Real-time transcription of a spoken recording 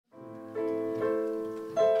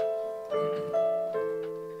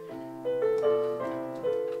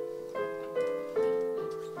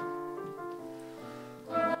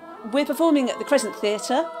we're performing at the Crescent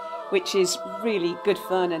Theatre, which is really good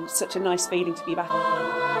fun and such a nice feeling to be back.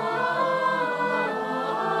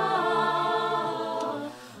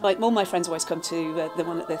 Like, all my friends always come to the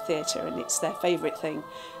one at the theatre, and it's their favourite thing,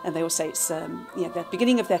 and they all say it's the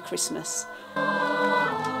beginning of their Christmas.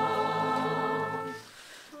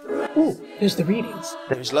 Oh, there's the readings.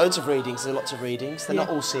 There's loads of readings, there's lots of readings. They're not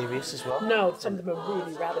all serious as well. No, some of them are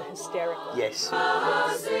really rather hysterical. Yes.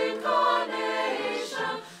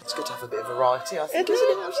 It's good to have a bit of variety, I think.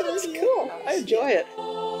 It's cool. I enjoy it.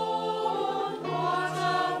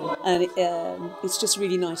 And it's just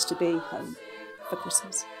really nice to be home for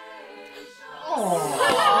Christmas.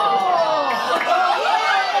 Aww.